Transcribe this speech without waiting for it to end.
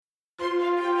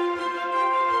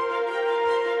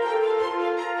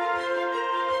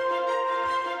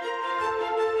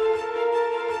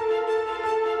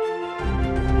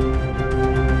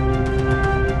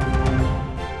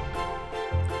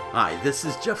Hi, this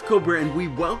is Jeff Kober, and we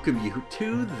welcome you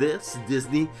to this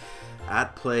Disney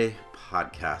at Play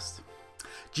podcast.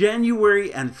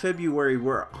 January and February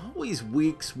were always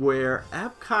weeks where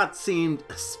Epcot seemed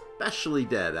especially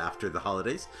dead after the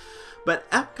holidays, but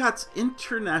Epcot's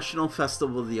International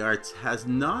Festival of the Arts has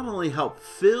not only helped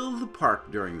fill the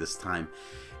park during this time,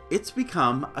 it's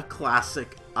become a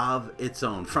classic of its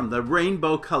own. From the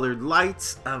rainbow-colored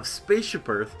lights of Spaceship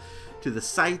Earth to the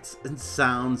sights and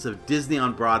sounds of Disney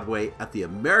on Broadway at the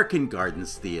American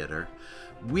Gardens Theater,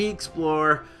 we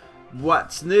explore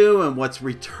what's new and what's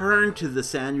returned to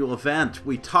this annual event.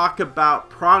 We talk about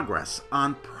progress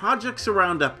on projects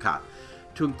around Epcot,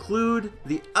 to include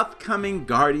the upcoming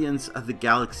Guardians of the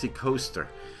Galaxy coaster.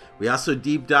 We also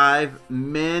deep dive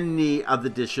many of the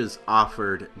dishes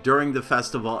offered during the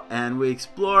festival, and we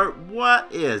explore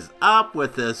what is up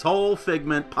with this whole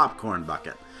Figment popcorn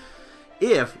bucket.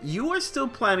 If you are still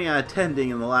planning on attending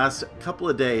in the last couple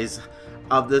of days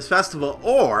of this festival,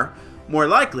 or more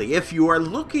likely, if you are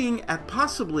looking at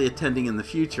possibly attending in the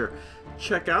future,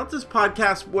 check out this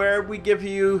podcast where we give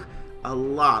you a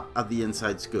lot of the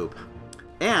inside scoop.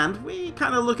 And we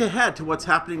kind of look ahead to what's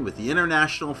happening with the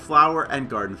International Flower and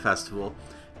Garden Festival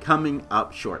coming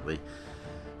up shortly.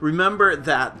 Remember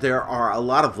that there are a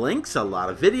lot of links, a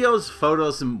lot of videos,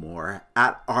 photos, and more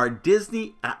at our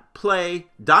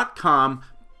disneyatplay.com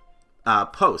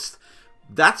post.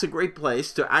 That's a great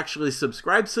place to actually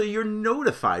subscribe so you're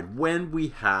notified when we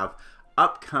have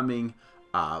upcoming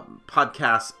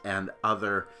podcasts and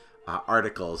other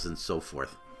articles and so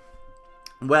forth.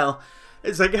 Well,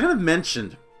 as I kind of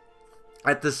mentioned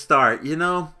at the start,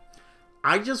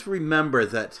 I just remember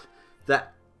that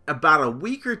about a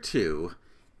week or two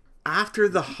after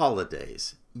the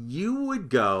holidays, you would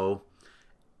go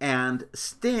and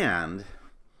stand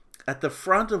at the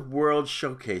front of World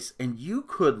Showcase, and you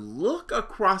could look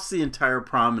across the entire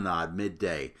promenade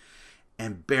midday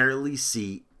and barely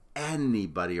see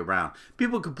anybody around.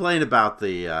 People complain about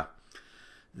the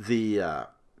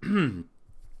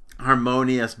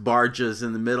harmonious barges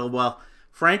in the middle. Well,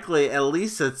 frankly, at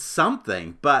least it's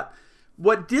something. But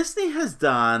what Disney has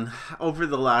done over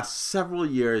the last several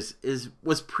years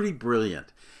was pretty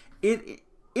brilliant. It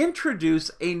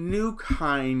introduced a new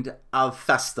kind of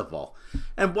festival.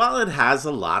 And while it has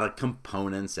a lot of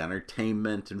components,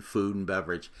 entertainment and food and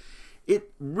beverage,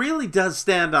 it really does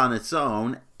stand on its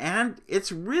own, and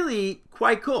it's really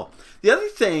quite cool. The other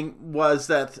thing was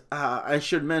that I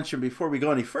should mention before we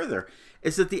go any further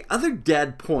is that the other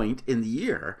dead point in the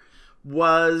year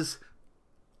was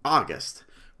August,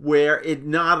 where it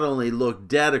not only looked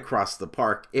dead across the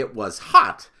park, it was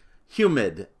hot,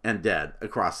 humid, and dead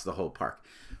across the whole park.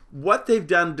 What they've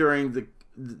done during the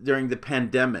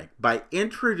pandemic by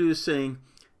introducing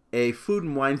a food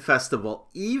and wine festival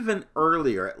even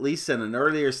earlier, at least in an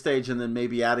earlier stage, and then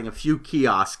maybe adding a few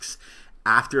kiosks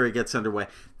after it gets underway,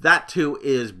 that too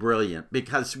is brilliant,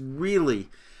 because really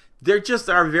there just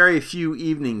are very few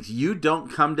evenings you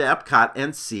don't come to Epcot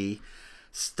and see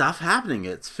stuff happening.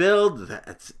 It's filled,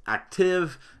 it's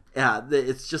active,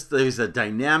 it's just, there's a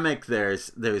dynamic,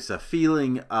 there's a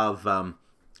feeling of,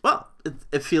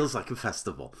 it feels like a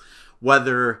festival.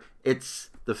 Whether it's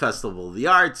the Festival of the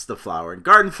Arts, the Flower and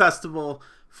Garden Festival,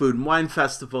 Food and Wine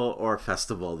Festival, or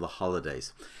Festival of the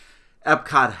Holidays.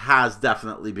 Epcot has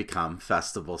definitely become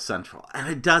Festival Central, and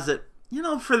it does it,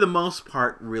 for the most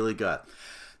part, really good.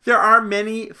 There are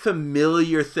many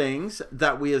familiar things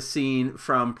that we have seen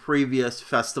from previous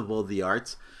Festival of the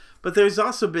Arts, but there's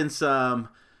also been some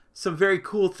very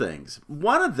cool things.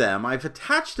 One of them, I've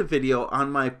attached a video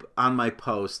on my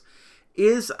post,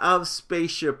 is of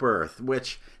Spaceship Earth,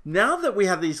 which now that we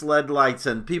have these LED lights,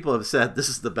 and people have said this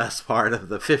is the best part of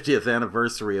the 50th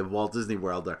anniversary of Walt Disney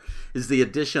World, is the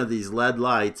addition of these LED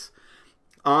lights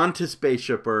onto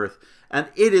Spaceship Earth, and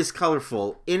it is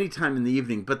colorful anytime in the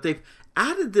evening, but they've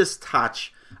added this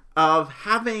touch of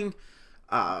having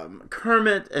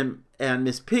Kermit and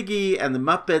Miss Piggy and the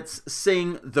Muppets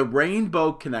sing the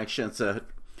Rainbow Connection. It's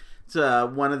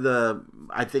one of the,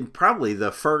 I think probably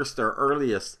the first or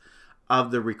earliest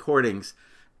of the recordings,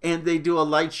 and they do a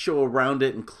light show around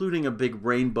it, including a big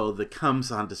rainbow that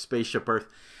comes onto Spaceship Earth.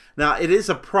 Now, it is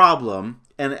a problem,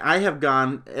 and I have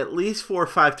gone at least 4 or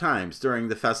 5 times during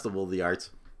the Festival of the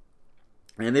Arts,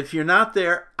 and if you're not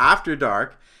there after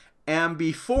dark and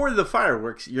before the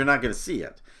fireworks, you're not going to see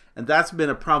it. And that's been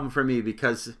a problem for me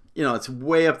because, it's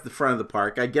way up the front of the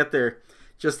park. I get there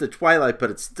just at twilight, but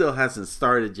it still hasn't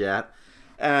started yet.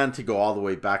 And to go all the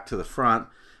way back to the front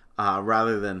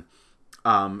rather than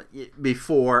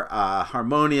before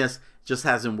Harmonious just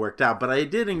hasn't worked out. But I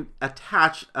did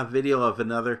attach a video of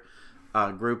another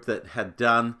group that had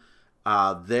done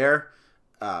there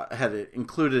had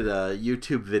included a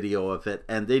YouTube video of it,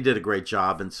 and they did a great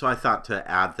job. And so I thought to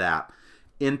add that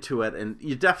into it, and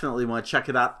you definitely want to check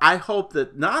it out. I hope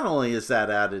that not only is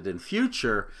that added in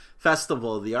future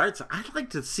Festival of the Arts, I'd like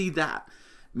to see that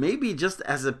maybe just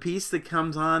as a piece that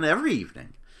comes on every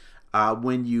evening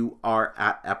when you are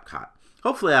at Epcot.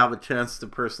 Hopefully I'll have a chance to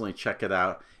personally check it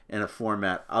out in a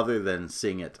format other than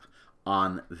seeing it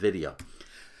on video.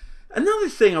 Another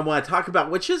thing I want to talk about,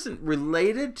 which isn't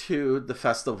related to the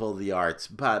Festival of the Arts,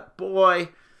 but boy,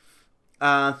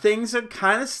 things are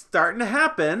kind of starting to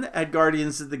happen at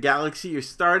Guardians of the Galaxy. You're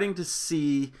starting to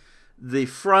see the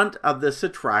front of this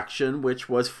attraction, which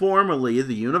was formerly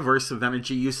the Universe of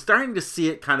Energy. You're starting to see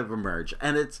it kind of emerge,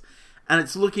 and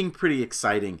it's looking pretty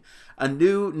exciting. A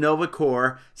new Nova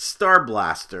Corps Star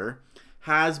Blaster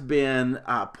has been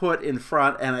put in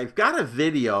front, and I've got a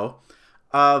video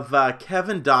of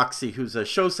Kevin Doxey, who's a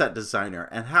show set designer,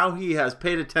 and how he has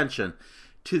paid attention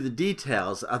to the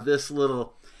details of this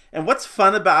little. And what's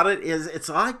fun about it is it's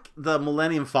like the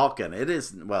Millennium Falcon. It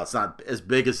is, well, it's not as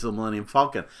big as the Millennium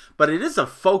Falcon, but it is a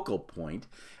focal point,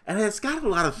 and it's got a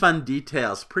lot of fun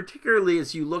details, particularly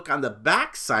as you look on the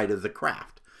back side of the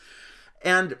craft.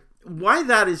 And why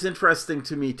that is interesting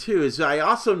to me too is I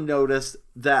also noticed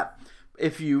that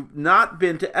if you've not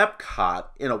been to Epcot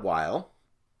in a while,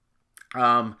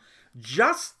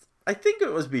 I think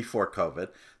it was before COVID,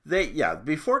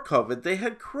 before COVID, they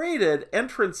had created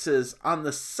entrances on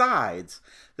the sides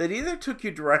that either took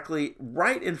you directly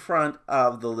right in front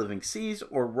of the Living Seas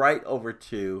or right over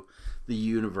to the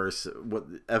Universe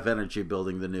of Energy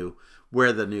building,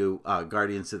 where the new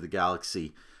Guardians of the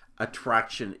Galaxy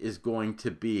attraction is going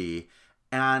to be.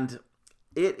 And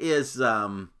it is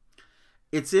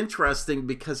it's interesting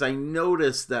because I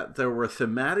noticed that there were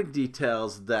thematic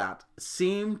details that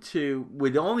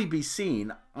would only be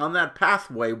seen on that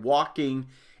pathway walking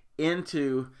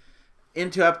into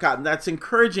Epcot. And that's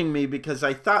encouraging me because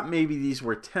I thought maybe these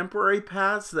were temporary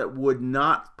paths that would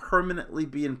not permanently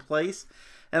be in place.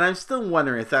 And I'm still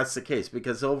wondering if that's the case,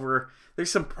 because there's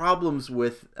some problems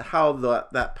with how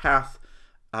that path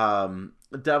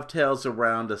dovetails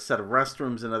around a set of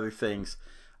restrooms and other things,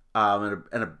 and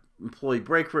a employee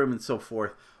break room and so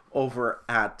forth over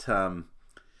at on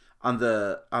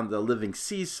the Living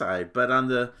Sea side. But on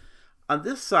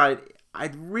this side,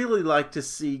 I'd really like to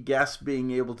see guests being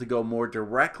able to go more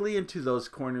directly into those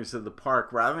corners of the park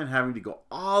rather than having to go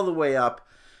all the way up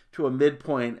to a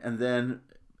midpoint and then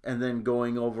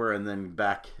going over and then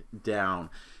back down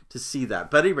to see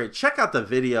that. But anyway, check out the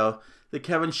video that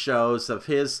Kevin shows of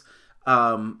his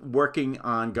working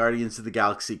on Guardians of the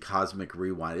Galaxy Cosmic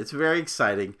Rewind. It's very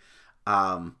exciting.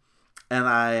 And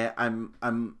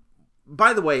I'm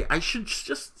by the way, I should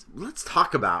let's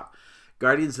talk about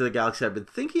Guardians of the Galaxy. I've been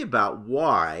thinking about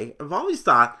I've always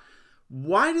thought,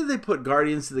 why do they put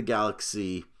Guardians of the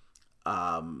Galaxy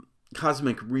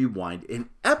Cosmic Rewind in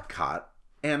Epcot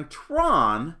and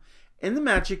Tron in the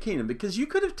Magic Kingdom? Because you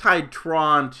could have tied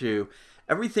Tron to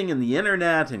everything in the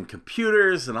internet and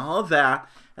computers and all of that,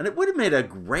 and it would have made a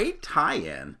great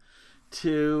tie-in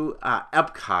to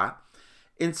Epcot.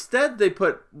 Instead, they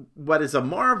put what is a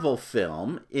Marvel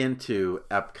film into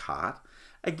Epcot.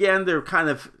 Again, they're kind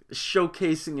of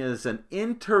showcasing it as an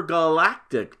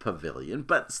intergalactic pavilion,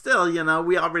 but still,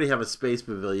 we already have a space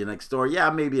pavilion next door. Yeah,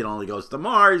 maybe it only goes to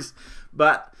Mars,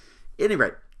 but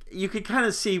anyway, you could kind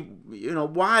of see,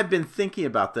 why I've been thinking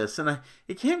about this, and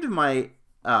it came to my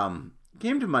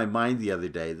mind the other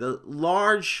day. The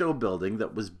large show building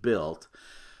that was built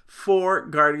for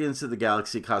Guardians of the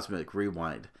Galaxy Cosmic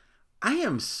Rewind. I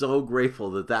am so grateful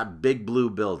that big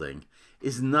blue building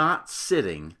is not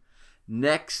sitting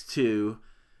next to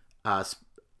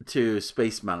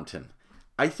Space Mountain.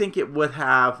 I think it would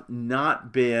have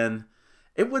looked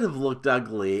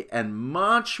ugly and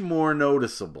much more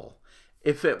noticeable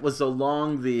if it was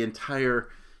along the entire,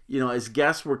 as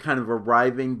guests were kind of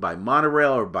arriving by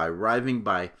monorail or arriving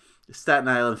by Staten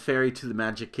Island Ferry to the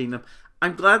Magic Kingdom.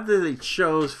 I'm glad that they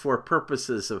chose, for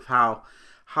purposes of how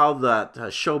that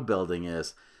show building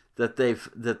is, that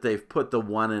they've put the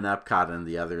one in Epcot and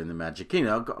the other in the Magic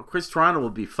Kingdom. Of course, Toronto will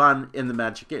be fun in the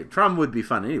Magic Kingdom. Toronto would be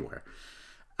fun anywhere.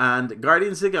 And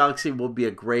Guardians of the Galaxy will be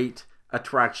a great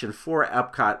attraction for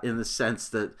Epcot in the sense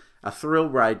that a thrill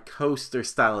ride coaster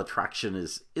style attraction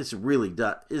is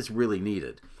really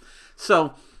needed.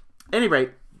 So, anyway,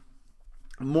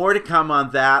 more to come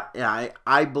on that.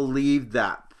 I believe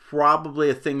that probably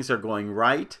if things are going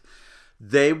right,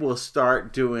 they will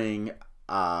start doing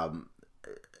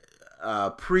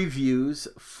previews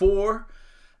for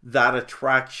that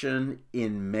attraction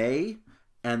in May,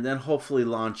 and then hopefully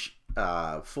launch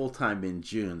full-time in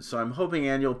June. So I'm hoping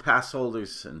annual pass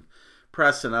holders and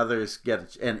press and others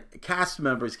and cast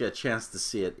members get a chance to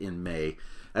see it in May,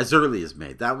 as early as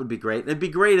May. That would be great. And it'd be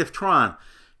great if Tron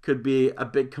could be a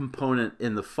big component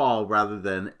in the fall rather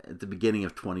than at the beginning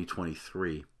of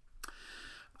 2023.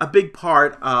 A big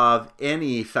part of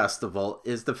any festival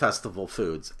is the festival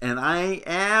foods. And I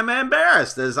am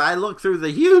embarrassed as I look through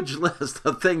the huge list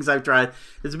of things I've tried.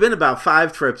 It's been about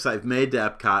 5 trips I've made to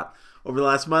Epcot over the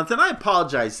last month. And I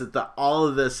apologize that all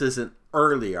of this isn't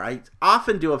earlier. I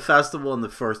often do a festival in the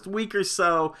first week or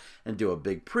so and do a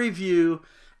big preview.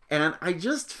 And I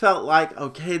just felt like,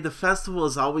 okay, the festival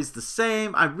is always the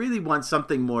same. I really want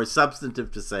something more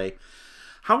substantive to say.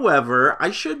 However, I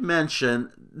should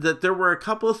mention that there were a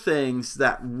couple of things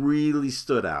that really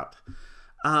stood out.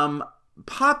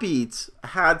 Pop Eats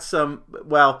had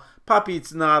Pop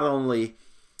Eats not only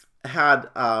had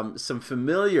some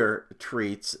familiar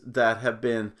treats that have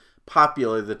been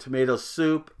popular, the tomato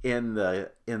soup in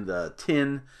the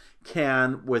tin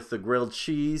can with the grilled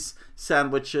cheese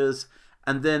sandwiches,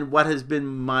 and then what has been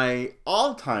my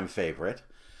all-time favorite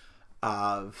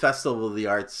Festival of the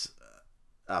Arts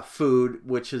food,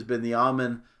 which has been the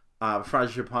almond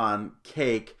frangipane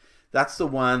cake. That's the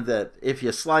one that if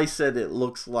you slice it, it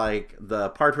looks like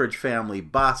the Partridge Family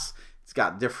bus. It's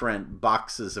got different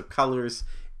boxes of colors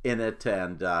in it,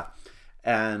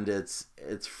 and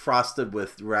it's frosted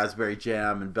with raspberry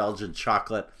jam and Belgian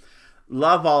chocolate.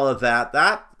 Love all of that.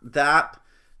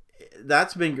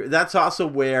 That's also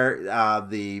where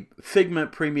the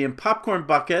Figment Premium Popcorn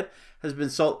Bucket has been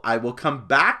sold. I will come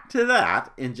back to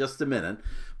that in just a minute.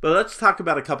 But let's talk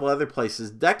about a couple other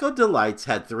places. Deco Delights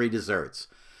had 3 desserts.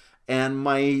 And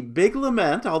my big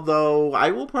lament, although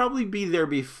I will probably be there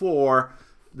before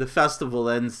the festival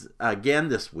ends again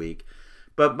this week,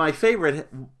 but my favorite,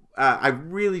 I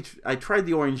tried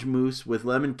the orange mousse with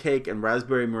lemon cake and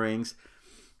raspberry meringues.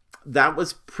 That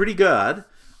was pretty good.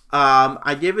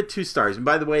 I gave it 2 stars. And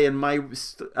by the way, in my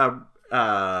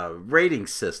rating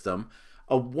system,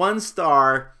 a 1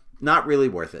 star, not really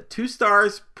worth it. 2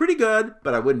 stars, pretty good,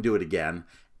 but I wouldn't do it again.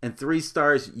 And 3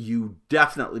 stars, you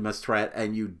definitely must try it,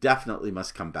 and you definitely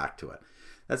must come back to it.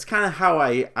 That's kind of how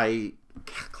I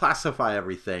classify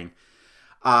everything.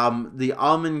 The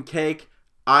almond cake,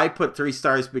 I put 3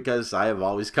 stars because I have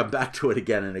always come back to it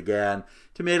again and again.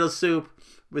 Tomato soup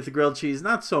with the grilled cheese,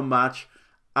 not so much.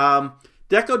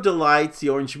 Deco Delights, the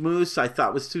orange mousse, I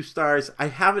thought was 2 stars. I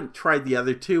haven't tried the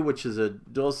other 2, which is a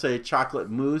dulce chocolate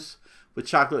mousse with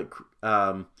chocolate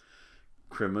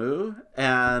cremeux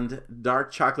and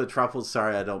dark chocolate truffles.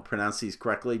 Sorry, I don't pronounce these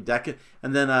correctly.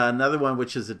 And then another one,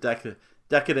 which is a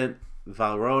decadent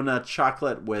Valrhona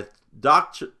chocolate with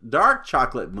dark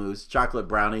chocolate mousse, chocolate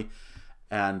brownie,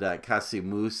 and cassie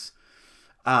mousse.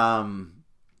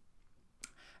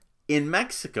 In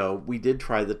Mexico, we did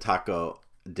try the taco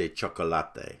de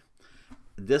chocolate.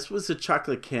 This was a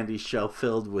chocolate candy shell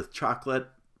filled with chocolate,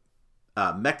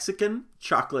 Mexican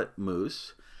chocolate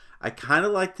mousse. I kind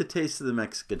of like the taste of the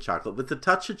Mexican chocolate with a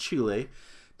touch of chile,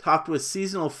 topped with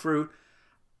seasonal fruit.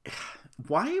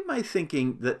 Why am I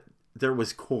thinking that there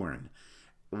was corn?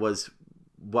 Was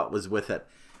what was with it?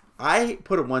 I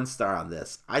put a 1 star on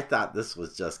this. I thought this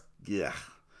was just, yeah.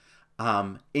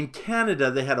 In Canada,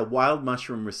 they had a wild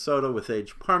mushroom risotto with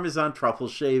aged Parmesan, truffle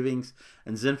shavings,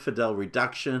 and Zinfandel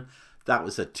reduction. That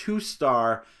was a 2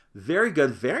 star. Very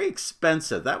good, very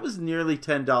expensive. That was nearly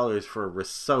 $10 for a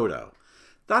risotto.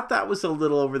 Thought that was a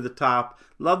little over the top.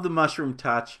 Love the mushroom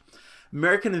touch.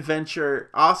 American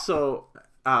Adventure also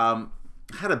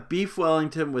had a beef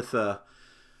Wellington with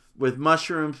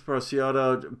mushrooms,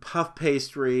 prosciutto, puff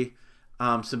pastry,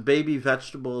 some baby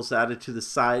vegetables added to the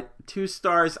side. 2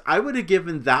 stars. I would have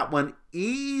given that one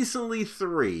easily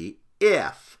 3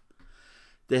 if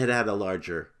they had had a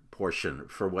larger portion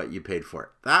for what you paid for it.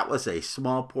 That was a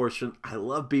small portion. I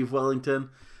love beef Wellington.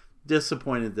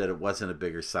 Disappointed that it wasn't a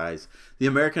bigger size. The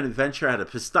American Adventure had a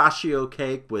pistachio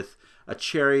cake with a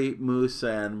cherry mousse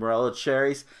and morello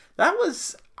cherries. That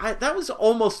was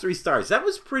almost 3 stars. That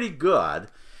was pretty good,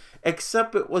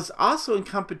 except it was also in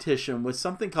competition with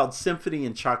something called Symphony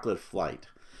and Chocolate Flight.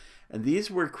 And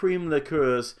these were cream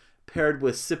liqueurs paired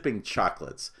with sipping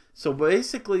chocolates. So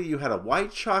basically you had a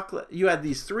white chocolate, you had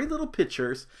these 3 little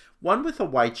pitchers, one with a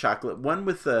white chocolate, one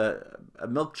with a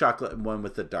milk chocolate, and one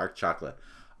with a dark chocolate.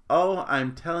 Oh,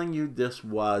 I'm telling you, this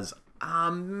was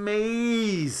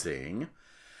amazing.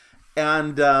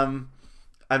 And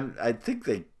I think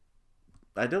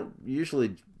I don't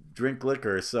usually drink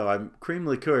liquor, so cream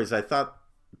liqueurs, I thought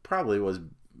probably was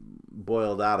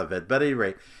boiled out of it. But at any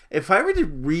rate, if I were to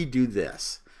redo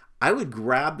this, I would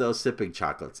grab those sipping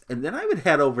chocolates, and then I would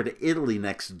head over to Italy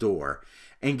next door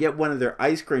and get one of their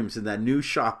ice creams in that new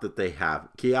shop that they have,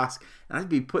 kiosk, and I'd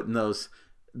be putting those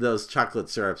chocolate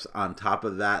syrups on top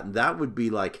of that, and that would be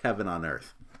like heaven on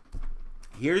earth.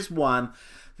 Here's one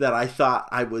that I thought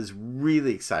I was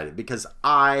really excited because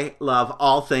I love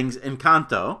all things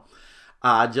Encanto.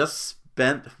 Just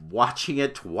spent watching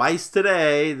it twice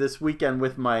today, this weekend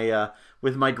with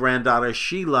my granddaughter.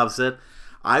 She loves it.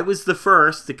 I was the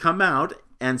first to come out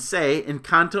and say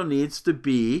Encanto needs to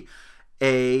be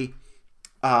a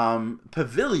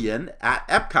pavilion at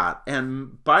Epcot.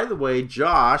 And by the way,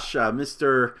 Josh,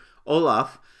 Mr.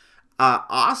 Olaf,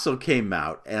 also came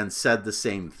out and said the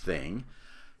same thing.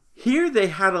 Here they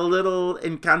had a little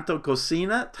Encanto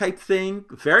Cocina type thing.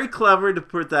 Very clever to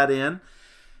put that in.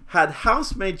 Had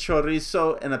house-made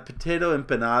chorizo and a potato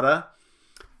empanada.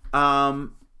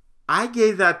 I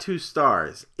gave that 2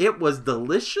 stars. It was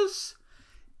delicious.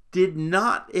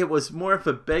 It was more of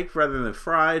a baked rather than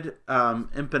fried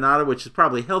empanada, which is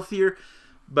probably healthier.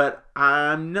 But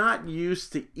I'm not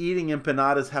used to eating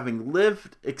empanadas, having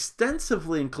lived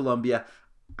extensively in Colombia.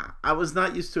 I was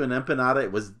not used to an empanada.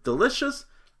 It was delicious,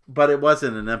 but it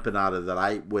wasn't an empanada that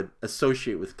I would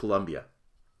associate with Colombia.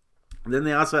 And then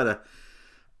they also had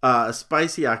a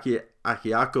spicy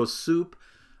ajiaco soup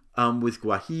with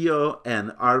guajillo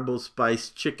and arbol spice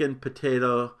chicken,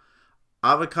 potato,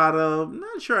 avocado. I'm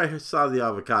not sure I saw the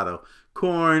avocado.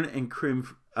 Corn and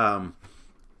creme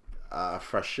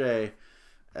fraiche.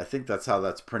 I think that's how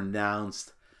that's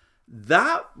pronounced.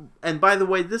 That, and by the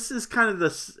way, this is kind of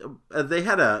this. They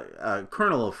had a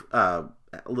kernel of a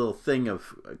little thing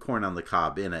of corn on the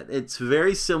cob in it. It's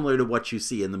very similar to what you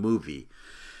see in the movie.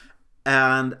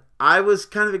 And I was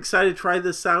kind of excited to try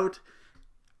this out.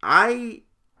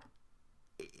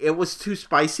 It was too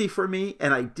spicy for me,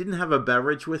 and I didn't have a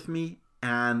beverage with me,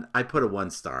 and I put a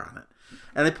 1 star on it.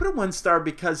 And I put a 1 star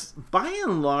because, by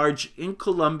and large, in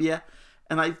Colombia,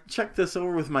 and I checked this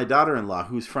over with my daughter-in-law,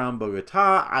 who's from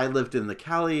Bogota. I lived in the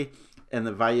Cali and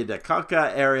the Valle de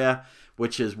Cauca area,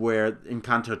 which is where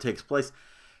Encanto takes place.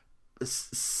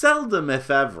 Seldom,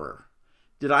 if ever,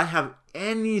 did I have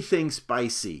anything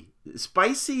spicy.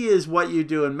 Spicy is what you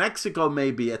do in Mexico,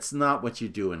 maybe. It's not what you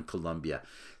do in Colombia.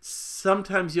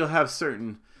 Sometimes you'll have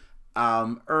certain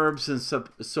herbs and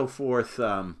so forth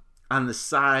on the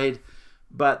side,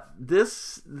 but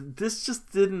this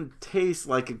just didn't taste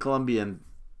like a Colombian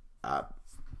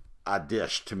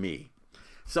dish to me.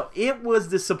 So it was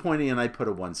disappointing, and I put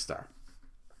a 1 star.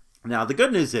 Now, the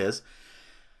good news is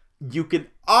you can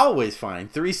always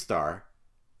find 3-star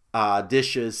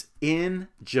dishes in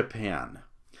Japan.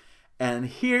 And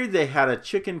here they had a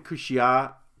chicken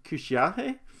kushiyage,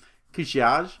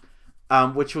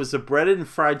 which was a breaded and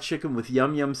fried chicken with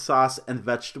yum sauce and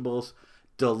vegetables.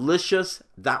 Delicious.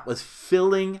 That was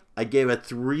filling. I gave it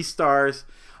 3 stars.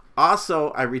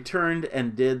 Also, I returned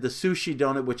and did the sushi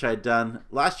donut, which I had done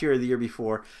last year or the year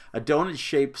before. A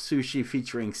donut-shaped sushi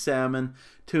featuring salmon,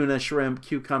 tuna, shrimp,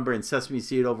 cucumber, and sesame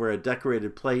seed over a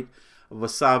decorated plate of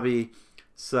wasabi,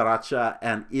 sriracha,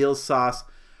 and eel sauce.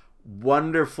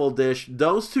 Wonderful dish.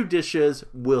 Those 2 dishes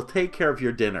will take care of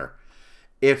your dinner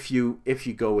if you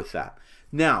go with that.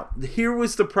 Now, here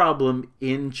was the problem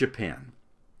in Japan.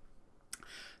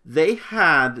 They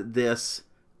had this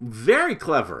very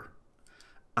clever,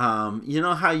 you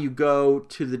know how you go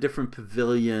to the different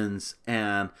pavilions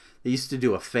and they used to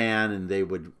do a fan, and they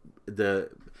would,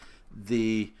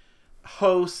 the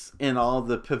hosts in all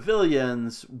the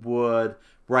pavilions would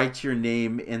write your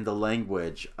name in the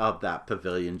language of that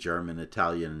pavilion, German,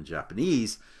 Italian, and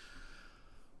Japanese.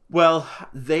 Well,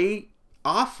 they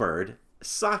offered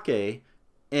sake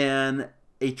in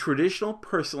a traditional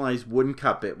personalized wooden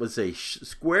cup. It was a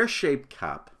square-shaped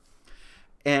cup.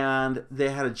 And they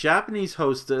had a Japanese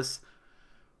hostess,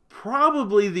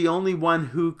 probably the only one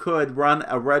who could run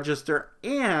a register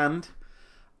and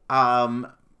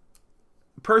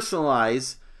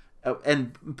personalize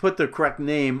and put the correct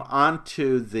name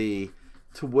onto the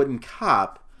wooden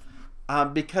cup,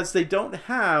 because they don't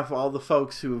have all the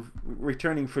folks who are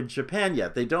returning from Japan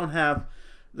yet. They don't have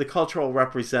the cultural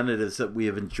representatives that we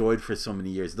have enjoyed for so many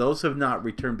years. Those have not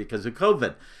returned because of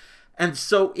COVID. And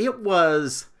so while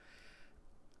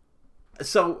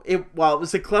it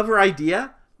was a clever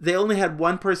idea, they only had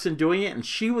one person doing it, and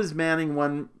she was manning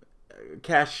one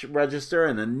cash register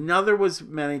and another was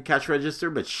manning cash register,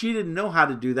 but she didn't know how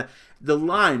to do that. The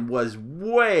line was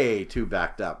way too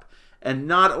backed up and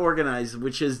not organized,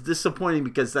 which is disappointing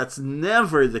because that's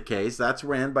never the case. That's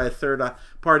ran by a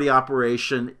third-party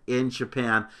operation in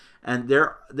Japan, and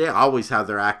they always have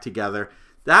their act together.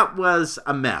 That was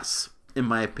a mess. in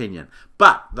my opinion.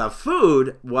 But the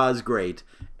food was great,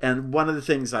 and one of the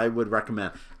things I would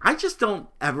recommend. I just don't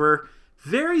ever,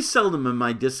 very seldom am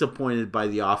I disappointed by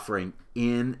the offering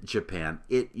in Japan.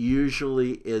 It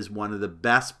usually is one of the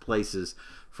best places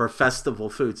for festival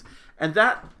foods. And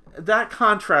that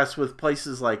contrasts with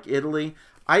places like Italy.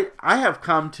 I have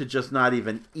come to just not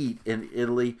even eat in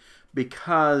Italy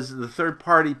because the third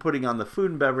party putting on the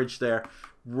food and beverage there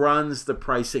runs the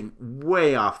pricing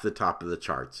way off the top of the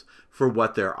charts for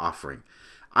what they're offering.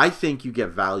 I think you get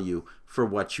value for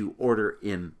what you order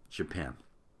in Japan.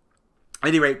 At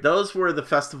any rate, those were the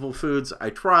festival foods I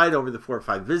tried over the 4 or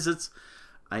 5 visits.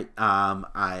 I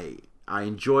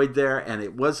enjoyed there, and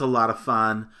it was a lot of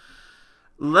fun.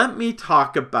 Let me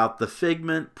talk about the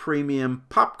Figment Premium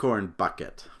Popcorn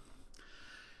Bucket.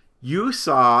 You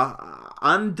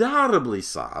undoubtedly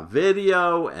saw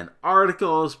video and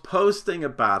articles posting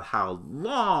about how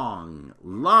long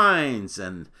lines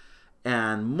and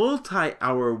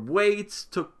multi-hour waits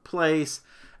took place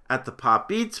at the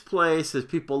Pop Eats place as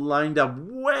people lined up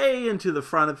way into the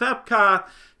front of Epcot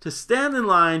to stand in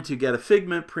line to get a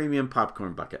Figment Premium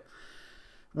Popcorn Bucket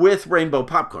with rainbow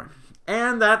popcorn.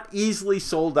 And that easily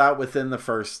sold out within the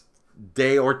first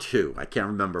day or two. I can't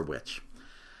remember which.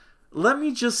 Let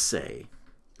me just say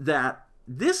that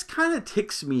this kind of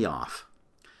ticks me off.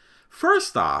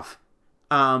 First off,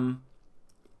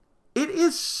 it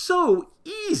is so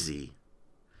easy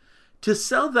to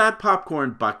sell that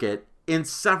popcorn bucket in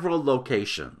several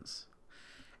locations.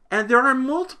 And there are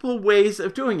multiple ways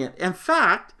of doing it. In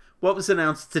fact, what was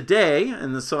announced today,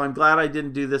 and so I'm glad I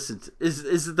didn't do this,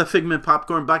 is the Figment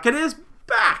Popcorn Bucket is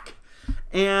back.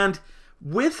 And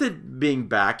with it being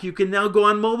back, you can now go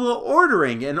on mobile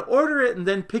ordering and order it and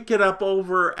then pick it up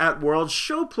over at World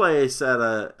Showplace at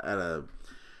a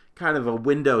kind of a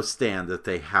window stand that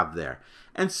they have there.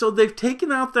 And so they've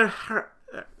taken out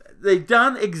they've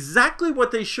done exactly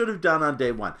what they should have done on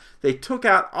day one. They took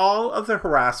out all of the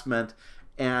harassment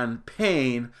and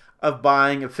pain of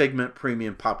buying a Figment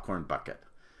Premium Popcorn Bucket.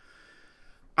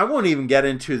 I won't even get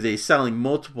into the selling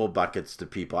multiple buckets to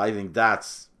people. I think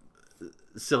that's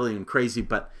silly and crazy,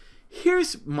 but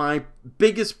here's my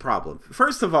biggest problem.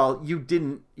 First of all, you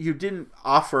didn't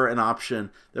offer an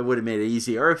option that would have made it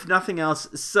easy, or if nothing else,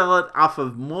 sell it off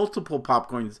of multiple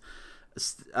popcorn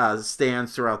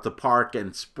stands throughout the park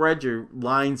and spread your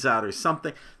lines out or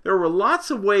something. There were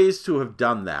lots of ways to have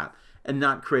done that and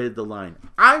not created the line.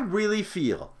 I really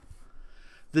feel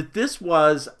that this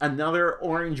was another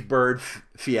Orange Bird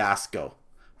fiasco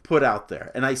put out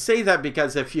there. And I say that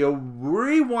because if you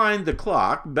rewind the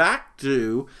clock back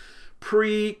to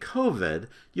pre-COVID,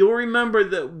 you'll remember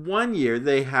that one year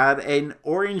they had an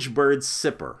Orange Bird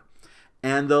sipper.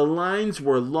 And the lines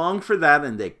were long for that,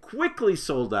 and they quickly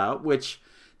sold out, which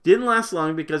didn't last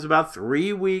long because about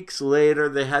 3 weeks later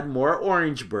they had more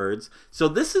Orange Birds. So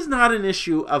this is not an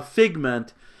issue of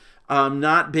Figment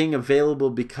not being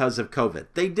available because of COVID.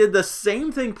 They did the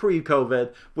same thing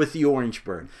pre-COVID with the Orange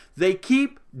Bird. They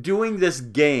keep doing this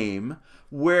game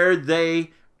where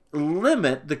they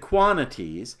limit the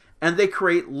quantities and they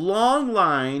create long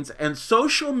lines and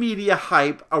social media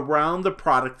hype around the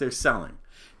product they're selling.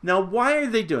 Now, why are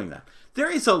they doing that? There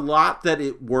is a lot that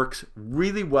it works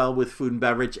really well with food and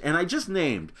beverage, and I just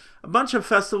named a bunch of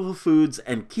festival foods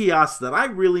and kiosks that I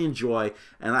really enjoy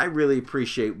and I really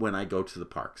appreciate when I go to the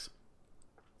parks.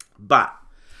 But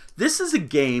this is a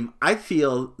game I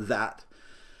feel that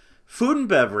food and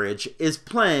beverage is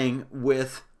playing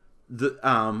with the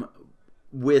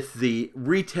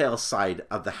retail side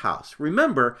of the house.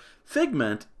 Remember,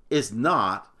 Figment is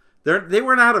not. They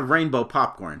were out of rainbow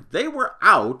popcorn. They were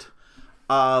out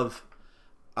of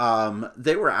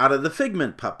the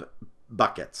Figment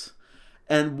buckets.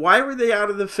 And why were they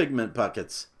out of the Figment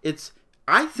buckets?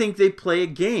 I think they play a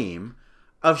game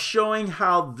of showing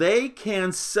how they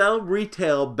can sell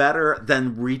retail better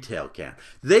than retail can.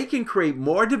 They can create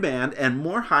more demand and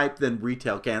more hype than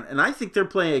retail can. And I think they're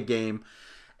playing a game.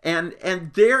 And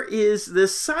there is the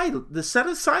set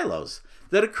of silos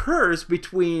that occurs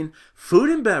between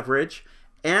food and beverage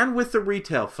and with the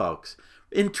retail folks.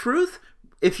 In truth,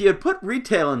 if you had put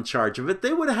retail in charge of it,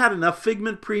 they would have had enough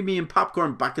Figment Premium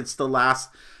Popcorn Buckets to last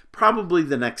probably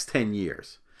the next 10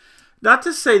 years. Not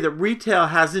to say that retail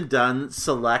hasn't done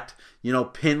select,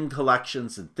 pin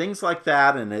collections and things like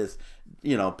that, and is,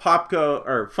 Popco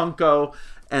or Funko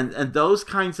and those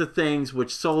kinds of things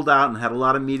which sold out and had a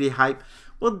lot of media hype.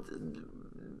 Well,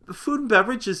 food and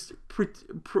beverage is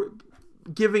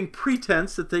giving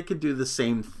pretense that they could do the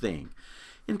same thing.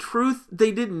 in truth,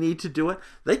 they didn't need to do it.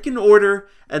 They can order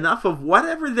enough of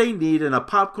whatever they need in a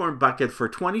popcorn bucket for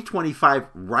 2025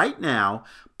 right now,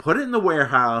 put it in the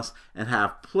warehouse, and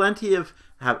have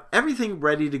everything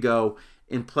ready to go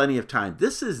in plenty of time.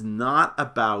 This is not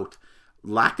about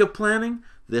lack of planning.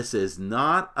 This is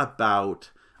not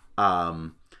about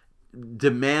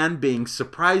demand being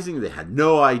surprising. They had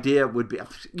no idea it would be. Are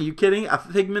you kidding? A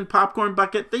Figment popcorn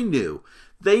bucket? They knew.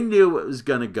 They knew it was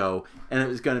going to go, and it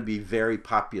was going to be very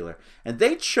popular. And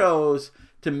they chose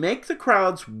to make the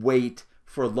crowds wait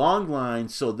for long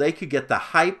lines so they could get the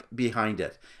hype behind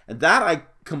it. And that, I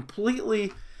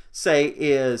completely say,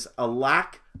 is a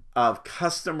lack of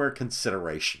customer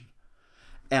consideration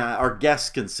or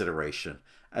guest consideration,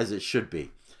 as it should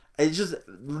be. It just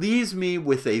leaves me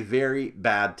with a very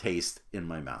bad taste in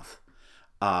my mouth.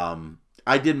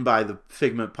 I didn't buy the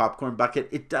Figment popcorn bucket.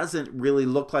 It doesn't really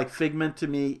look like Figment to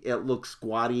me. It looks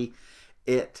squatty.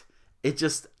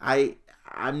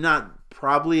 I'm not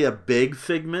probably a big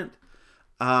Figment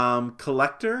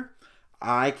collector.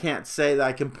 I can't say that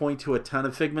I can point to a ton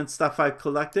of Figment stuff I've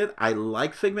collected. I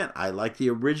like Figment. I like the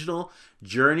original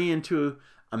Journey into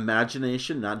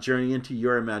Imagination, not Journey into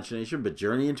Your Imagination, but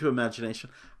Journey into Imagination.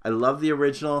 I love the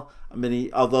original,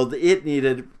 although it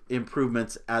needed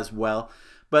improvements as well.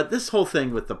 But this whole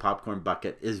thing with the popcorn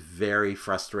bucket is very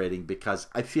frustrating because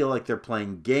I feel like they're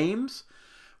playing games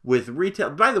with retail.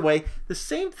 By the way, the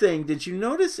same thing, did you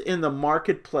notice in the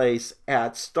marketplace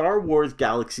at Star Wars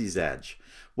Galaxy's Edge?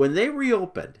 When they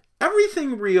reopened,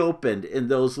 everything reopened in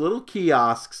those little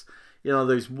kiosks. You know,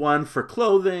 there's one for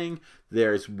clothing,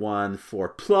 there's one for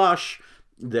plush,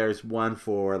 there's one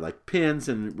for like pins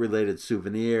and related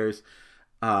souvenirs.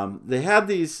 They had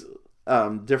these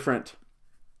different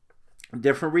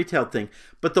retail thing,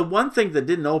 but the one thing that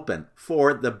didn't open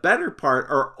for the better part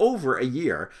or over a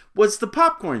year was the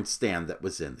popcorn stand that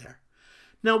was in there.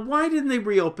 Now, why didn't they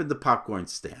reopen the popcorn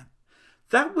stand?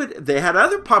 They had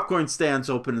other popcorn stands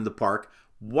open in the park.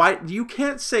 Why? You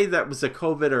can't say that was a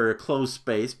COVID or a closed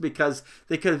space, because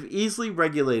they could have easily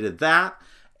regulated that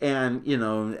and,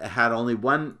 had only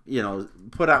one,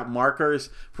 put out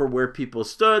markers for where people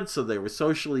stood so they were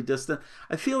socially distant.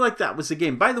 I feel like that was a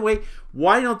game. By the way,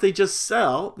 why don't they just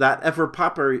sell that ever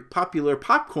popular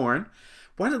popcorn?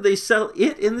 Why don't they sell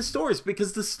it in the stores?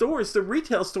 Because the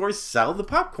retail stores sell the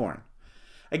popcorn.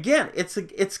 Again,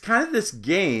 it's kind of this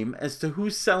game as to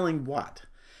who's selling what.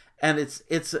 And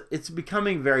it's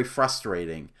becoming very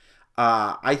frustrating,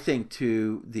 I think,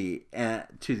 to the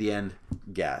end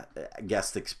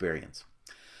guest experience.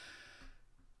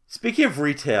 Speaking of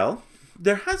retail,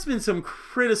 there has been some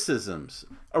criticisms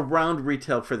around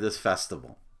retail for this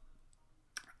festival.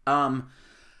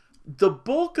 The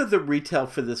bulk of the retail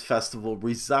for this festival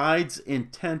resides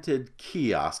in tented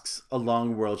kiosks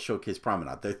along World Showcase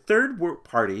Promenade. They're third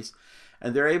parties,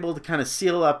 and they're able to kind of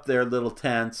seal up their little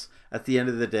tents at the end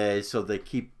of the day, so they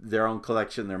keep their own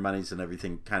collection, their monies, and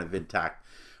everything kind of intact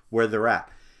where they're at.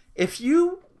 If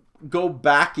you go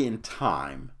back in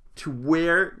time to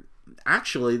where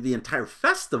actually the entire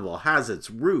festival has its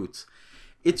roots,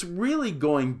 it's really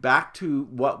going back to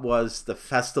what was the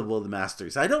Festival of the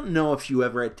Masters. I don't know if you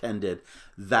ever attended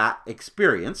that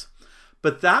experience,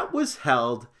 but that was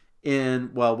held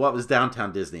in, what was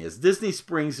downtown Disney. As Disney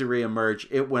Springs reemerged,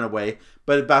 it went away,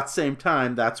 but about the same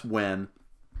time, that's when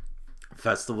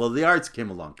Festival of the Arts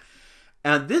came along.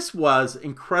 And this was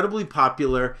incredibly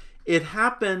popular. It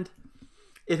happened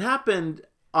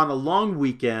on a long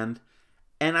weekend,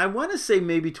 and I want to say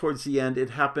maybe towards the end,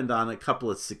 it happened on a couple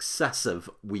of successive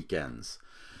weekends.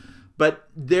 But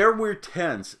there were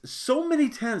tents, so many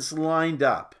tents lined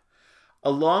up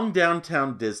along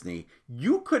downtown Disney,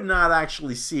 you could not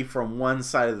actually see from one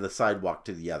side of the sidewalk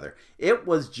to the other. It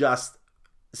was just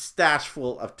stash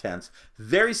full of tents,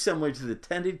 very similar to the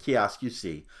tented kiosk you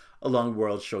see along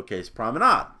World Showcase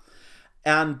Promenade.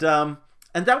 And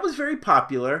that was very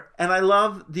popular, and I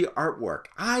love the artwork.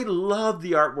 I love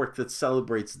the artwork that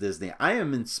celebrates Disney. I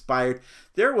am inspired.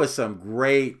 There was some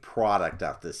great product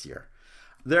out this year.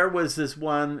 There was this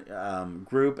one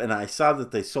group, and I saw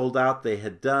that they sold out. They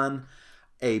had done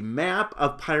a map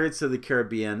of Pirates of the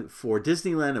Caribbean for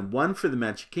Disneyland and one for the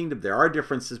Magic Kingdom. There are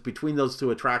differences between those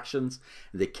two attractions.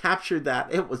 They captured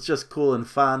that. It was just cool and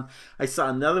fun. I saw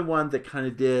another one that kind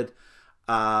of did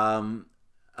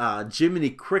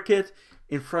Jiminy Cricket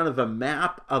in front of a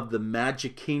map of the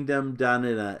Magic Kingdom done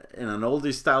in an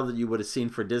older style that you would have seen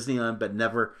for Disneyland but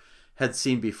never had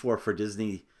seen before for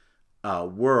Disney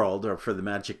World or for the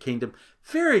Magic Kingdom.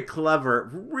 Very clever,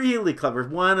 really clever.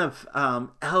 One of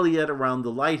Elliot around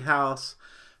the lighthouse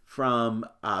from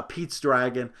Pete's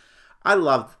Dragon. I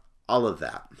loved all of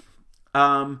that.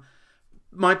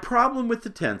 My problem with the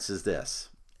tents is this,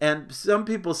 and some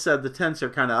people said the tents are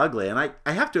kind of ugly, and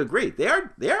I have to agree. They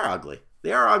are ugly.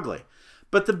 They are ugly.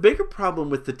 But the bigger problem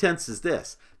with the tents is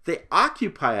this. They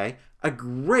occupy a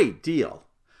great deal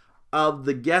of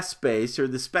the guest space or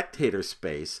the spectator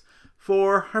space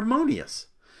for Harmonious.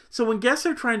 So when guests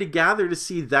are trying to gather to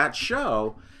see that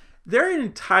show, their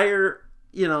entire,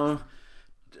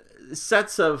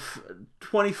 sets of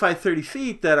 25, 30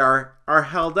 feet that are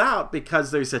held out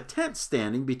because there's a tent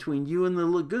standing between you and the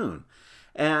lagoon.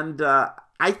 And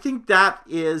I think that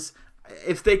is,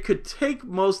 if they could take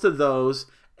most of those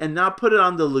and not put it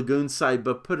on the lagoon side,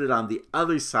 but put it on the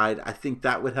other side, I think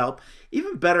that would help.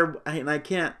 Even better, and I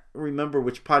can't remember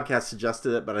which podcast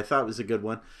suggested it, but I thought it was a good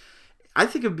one. I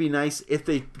think it would be nice if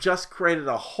they just created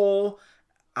a whole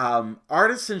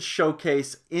artisan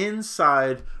showcase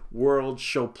inside World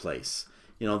Showplace.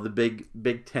 The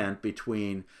big tent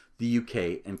between the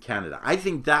UK and Canada. I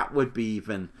think that would be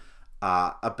even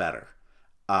a better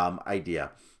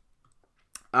idea.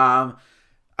 I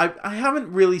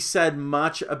haven't really said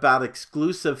much about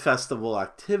exclusive festival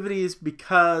activities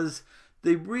because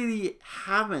they really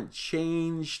haven't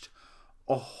changed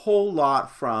a whole lot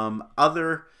from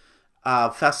other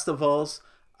festivals.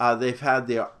 They've had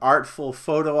the artful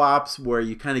photo ops where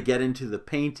you kind of get into the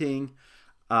painting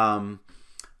of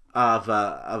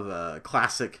a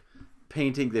classic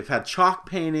painting. They've had chalk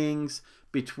paintings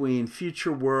between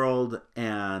Future World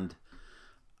and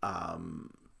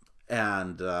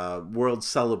World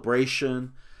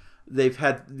Celebration. They've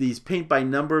had these paint by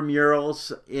number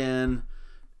murals in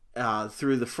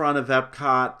through the front of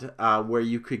Epcot where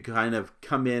you could kind of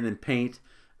come in and paint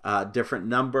different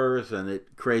numbers, and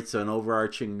it creates an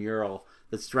overarching mural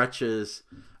that stretches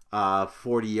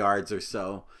 40 yards or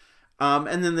so.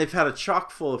 And then they've had a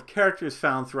chock full of characters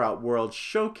found throughout World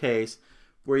Showcase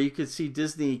where you could see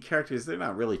Disney characters. They're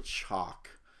not really chalk.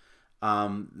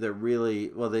 They're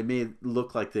really, well, they may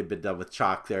look like they've been done with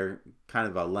chalk. They're kind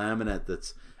of a laminate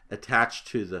that's attached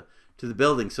to the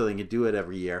building so they can do it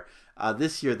every year.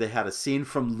 This year they had a scene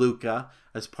from Luca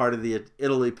as part of the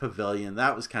Italy Pavilion.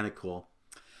 That was kind of cool.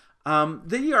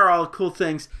 They are all cool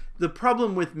things. The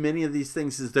problem with many of these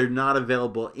things is they're not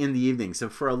available in the evenings.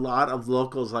 And for a lot of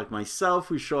locals like myself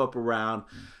who show up around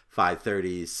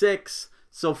 5:30, 6,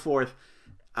 so forth,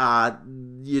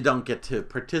 you don't get to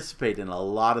participate in a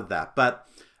lot of that.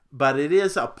 But it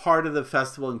is a part of the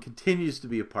festival and continues to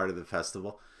be a part of the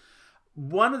festival.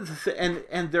 One of the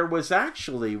and there was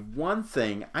actually one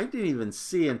thing I didn't even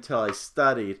see until I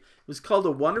studied. It was called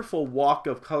A Wonderful Walk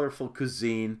of Colorful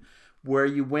Cuisine, where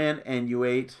you went and you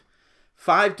ate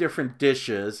 5 different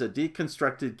dishes: a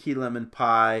deconstructed key lemon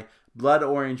pie, blood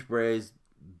orange braised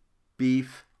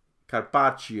beef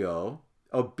carpaccio,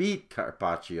 beet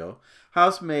carpaccio,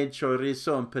 house-made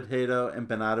chorizo and potato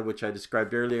empanada, which I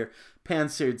described earlier,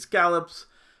 pan-seared scallops,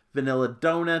 vanilla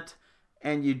donut.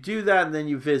 And you do that, and then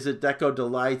you visit Deco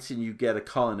Delights, and you get a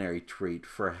culinary treat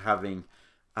for having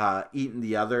eaten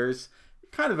the others.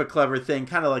 Kind of a clever thing,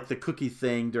 kind of like the cookie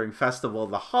thing during Festival of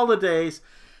the Holidays.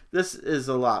 This is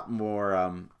a lot more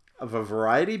of a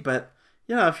variety, but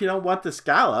if you don't want the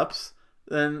scallops,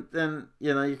 then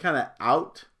you kind of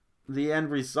out the end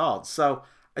result. So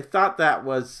I thought that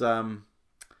was kind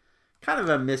of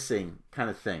a missing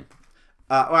kind of thing.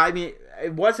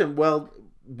 It wasn't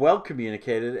well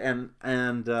communicated, and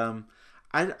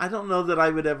I don't know that I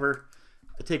would ever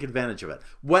take advantage of it.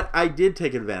 What I did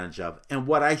take advantage of, and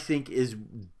what I think is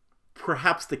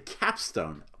perhaps the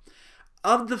capstone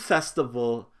of the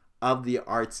Festival of the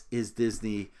Arts, is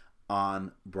Disney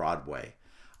on Broadway.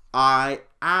 I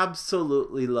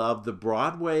absolutely love the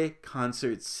Broadway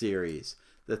concert series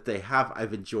that they have.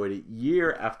 I've enjoyed it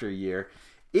year after year.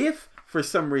 If for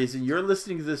some reason you're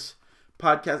listening to this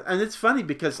podcast, and it's funny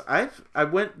because I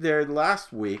went there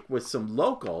last week with some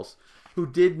locals who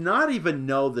did not even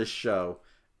know this show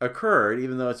occurred,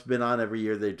 even though it's been on every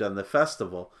year they've done the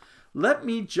festival. Let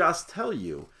me just tell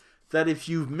you that if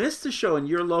you've missed a show and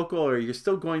you're local, or you're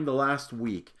still going the last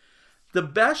week, the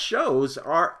best shows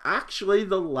are actually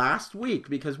the last week,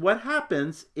 because what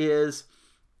happens is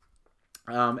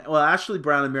Ashley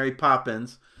Brown and Mary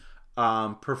Poppins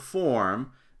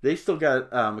perform. They still got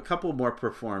a couple more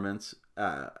performances.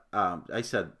 I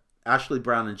said Ashley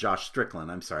Brown and Josh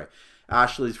Strickland. I'm sorry.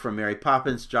 Ashley's from Mary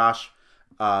Poppins. Josh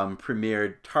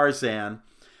premiered Tarzan,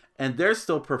 and they're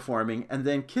still performing. And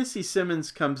then Kissy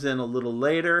Simmons comes in a little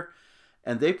later,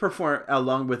 and they perform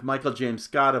along with Michael James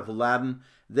Scott of Aladdin.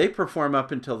 They perform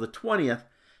up until the 20th.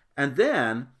 And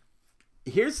then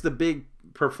here's the big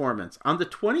performance. On the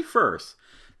 21st,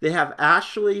 they have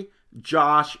Ashley,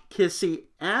 Josh, Kissy,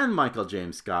 and Michael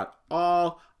James Scott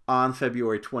all on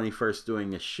February 21st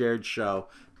doing a shared show.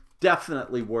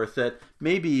 Definitely worth it.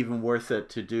 Maybe even worth it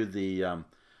to do the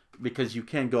because you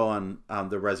can go on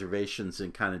the reservations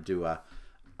and kind of do a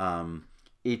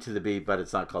Eat to the Beat, but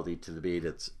it's not called Eat to the Beat.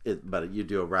 But you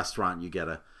do a restaurant, you get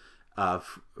a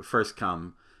first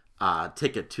come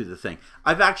ticket to the thing.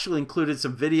 I've actually included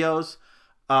some videos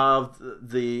of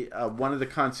the one of the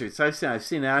concerts I've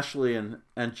seen Ashley and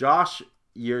Josh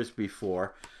years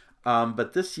before,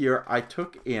 but this year I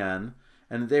took in,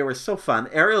 and they were so fun,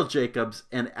 Ariel Jacobs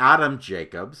and Adam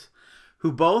Jacobs,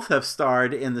 who both have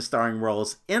starred in the starring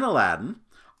roles in Aladdin,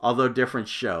 although different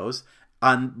shows.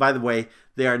 By the way,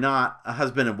 they are not a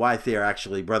husband and wife, they are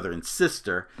actually brother and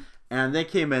sister. And they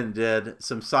came in and did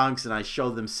some songs, and I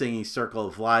showed them singing Circle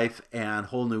of Life and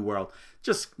Whole New World.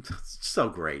 Just so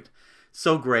great.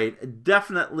 So great.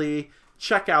 Definitely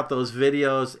check out those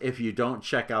videos if you don't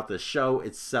check out the show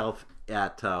itself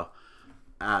at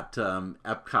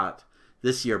Epcot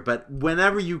this year. But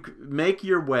whenever you make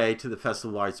your way to the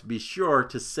Festival of Arts, be sure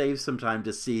to save some time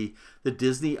to see the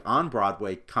Disney on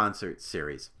Broadway concert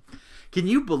series. Can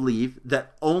you believe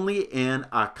that only in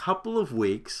a couple of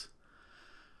weeks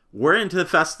we're into the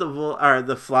festival, or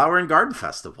the Flower and Garden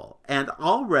Festival, and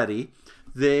already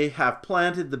they have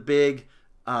planted the big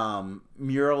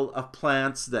mural of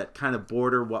plants that kind of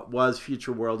border what was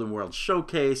Future World and World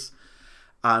Showcase.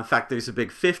 In fact, there's a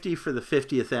big 50 for the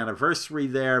 50th anniversary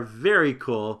there. Very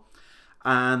cool.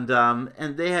 And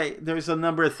there's a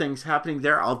number of things happening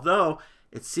there, although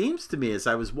it seems to me, as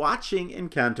I was watching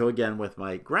Encanto again with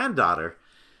my granddaughter,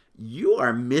 you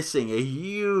are missing a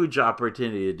huge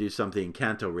opportunity to do something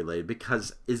Encanto related,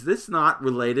 because is this not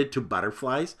related to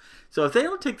butterflies? So if they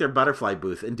don't take their butterfly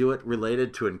booth and do it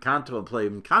related to Encanto and play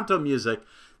Encanto music,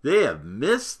 they have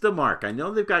missed the mark. I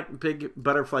know they've got big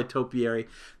butterfly topiary.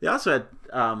 They also had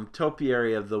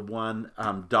topiary of the one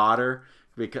daughter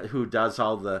who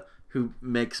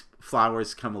makes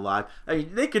flowers come alive. I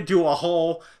mean, they could do a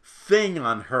whole thing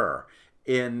on her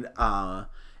in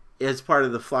as part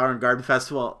of the Flower and Garden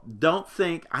Festival. I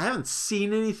haven't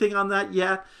seen anything on that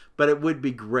yet, but it would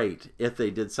be great if they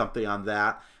did something on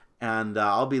that. And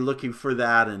I'll be looking for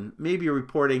that and maybe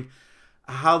reporting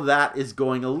how that is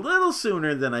going a little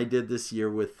sooner than I did this year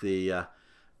with the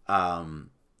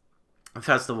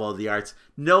Festival of the Arts.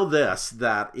 Know this,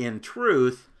 that in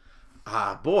truth,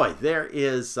 there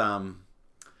is a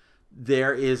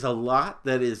lot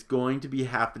that is going to be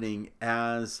happening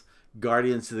as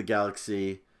Guardians of the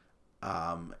Galaxy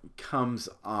comes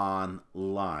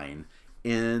online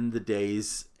in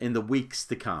the weeks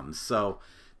to come. So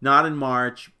not in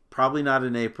March, probably not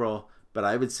in April, but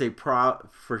I would say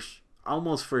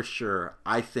almost for sure,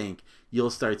 I think you'll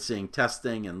start seeing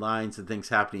testing and lines and things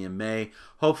happening in May.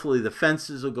 Hopefully the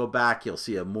fences will go back. You'll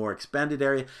see a more expanded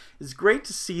area. It's great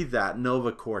to see that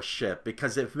Nova Corps ship,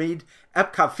 because it made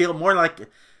Epcot feel more like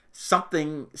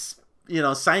something,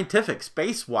 scientific,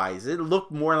 space-wise. It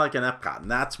looked more like an Epcot,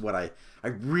 and that's what I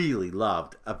really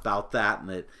loved about that,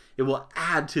 and it will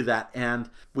add to that. And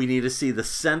we need to see the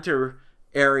center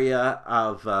area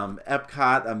of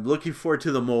Epcot. I'm looking forward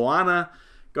to the Moana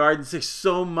Gardens. There's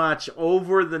so much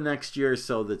over the next year or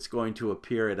so that's going to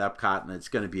appear at Epcot, and it's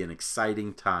going to be an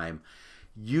exciting time.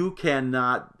 You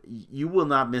will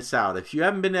not miss out. If you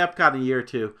haven't been to Epcot in a year or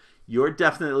two, you're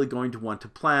definitely going to want to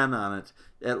plan on it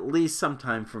at least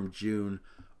sometime from June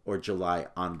or July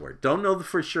onward. Don't know the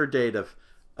for sure date of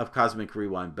Cosmic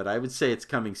Rewind, but I would say it's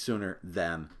coming sooner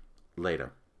than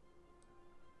later.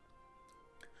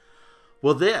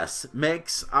 Well, this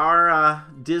makes our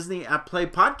Disney at Play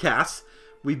podcast.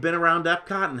 We've been around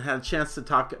Epcot and had a chance to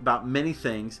talk about many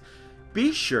things.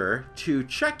 Be sure to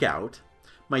check out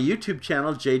my YouTube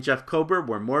channel, J. Jeff Kober,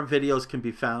 where more videos can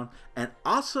be found. And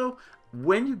also,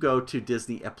 when you go to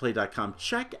DisneyAtPlay.com,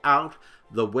 check out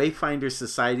the Wayfinder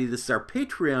Society. This is our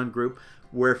Patreon group,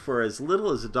 where for as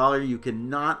little as $1, you can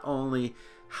not only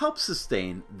help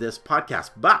sustain this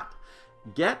podcast, but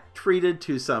get treated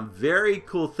to some very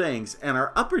cool things. And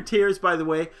our upper tiers, by the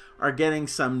way, are getting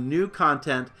some new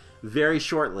content very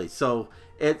shortly. So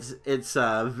it's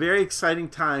a very exciting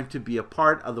time to be a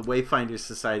part of the Wayfinder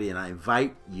Society, and I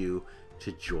invite you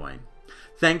to join.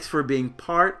 Thanks for being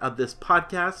part of this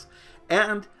podcast.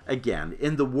 And again,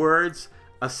 in the words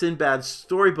of Sinbad's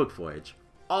storybook voyage,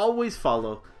 always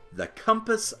follow the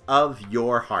compass of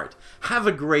your heart. Have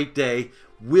a great day.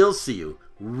 We'll see you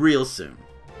real soon.